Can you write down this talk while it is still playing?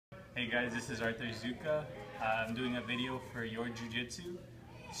Hey guys, this is Zuka. I'm doing a video for Yourjiujitsu.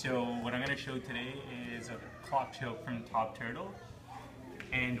 So what I'm going to show today is a clock choke from Top Turtle.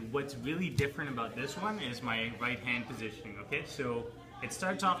 And what's really different about this one is my right hand positioning, okay? So it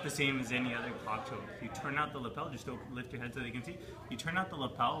starts off the same as any other clock choke. You turn out the lapel, just lift your head so they can see. You turn out the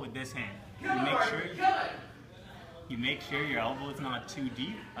lapel with this hand. You make sure your elbow is not too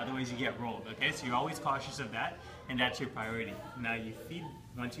deep, otherwise you get rolled, okay? So you're always cautious of that, and that's your priority. Now you feed,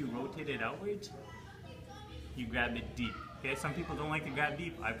 once you rotate it outwards, you grab it deep, okay? Some people don't like to grab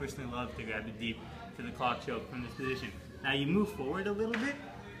deep. I personally love to grab it deep for the clock choke from this position. Now you move forward a little bit,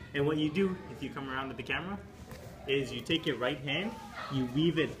 and what you do, if you come around with the camera, is you take your right hand, you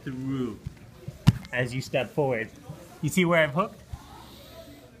weave it through as you step forward. You see where I've hooked?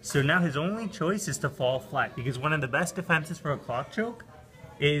 So now his only choice is to fall flat, because one of the best defenses for a clock choke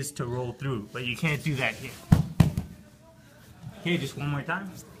is to roll through, but you can't do that here. Okay, just one more time.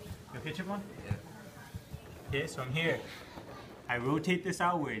 You'll catch up one? Yeah. Okay, so I'm here. I rotate this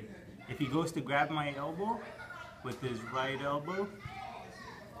outward. If he goes to grab my elbow with his right elbow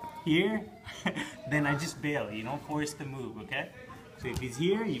here, then I just bail. You don't force the move, okay? So if he's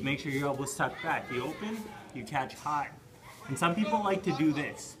here, you make sure your elbow's tucked back. You open, you catch hard. And some people like to do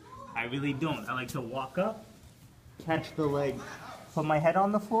this. I really don't. I like to walk up, catch the leg, put my head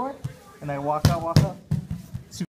on the floor, and I walk up,